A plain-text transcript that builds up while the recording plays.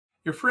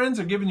Your friends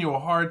are giving you a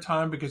hard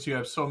time because you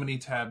have so many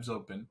tabs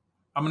open.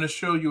 I'm going to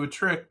show you a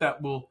trick that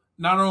will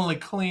not only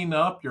clean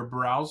up your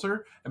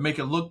browser and make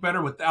it look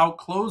better without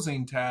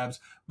closing tabs,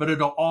 but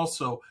it'll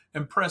also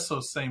impress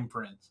those same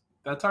friends.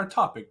 That's our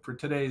topic for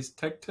today's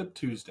Tech Tip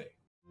Tuesday.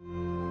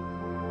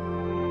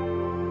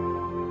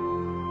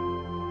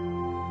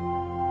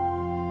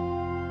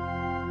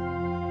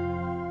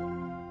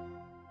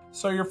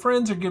 So your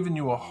friends are giving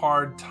you a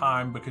hard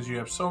time because you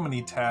have so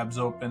many tabs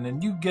open,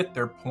 and you get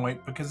their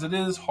point because it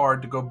is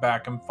hard to go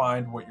back and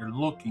find what you're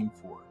looking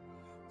for.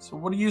 So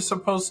what are you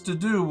supposed to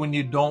do when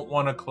you don't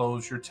want to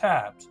close your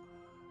tabs?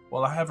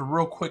 Well, I have a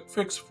real quick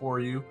fix for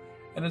you,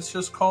 and it's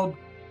just called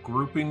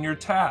grouping your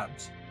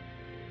tabs.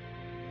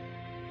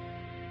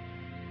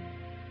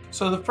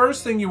 So the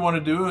first thing you want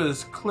to do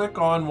is click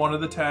on one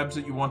of the tabs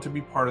that you want to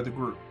be part of the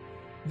group.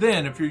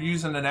 Then, if you're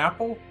using an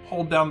Apple,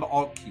 hold down the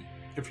Alt key.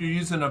 If you're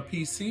using a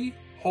PC,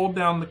 hold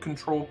down the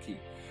Control key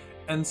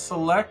and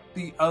select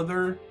the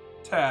other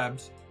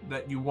tabs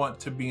that you want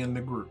to be in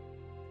the group.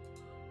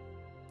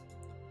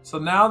 So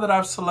now that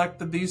I've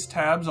selected these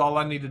tabs, all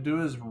I need to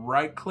do is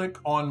right click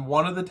on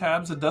one of the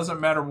tabs. It doesn't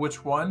matter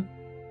which one.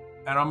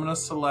 And I'm going to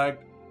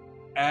select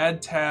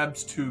Add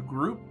Tabs to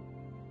Group.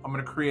 I'm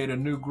going to create a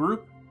new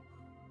group.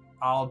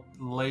 I'll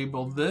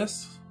label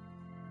this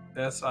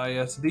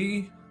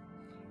SISD,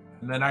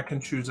 and then I can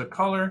choose a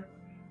color.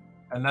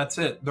 And that's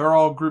it. They're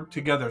all grouped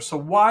together. So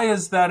why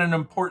is that an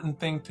important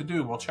thing to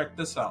do? Well, check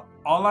this out.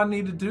 All I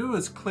need to do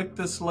is click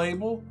this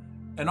label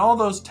and all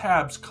those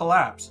tabs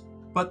collapse,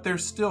 but they're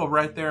still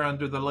right there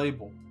under the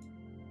label.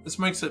 This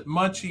makes it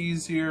much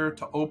easier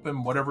to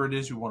open whatever it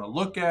is you want to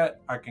look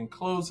at. I can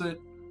close it,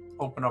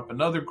 open up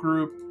another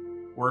group,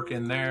 work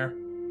in there.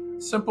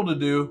 Simple to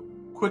do,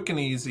 quick and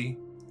easy.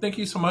 Thank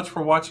you so much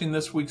for watching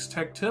this week's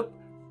Tech Tip.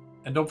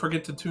 And don't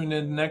forget to tune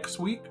in next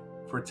week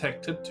for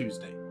Tech Tip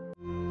Tuesday.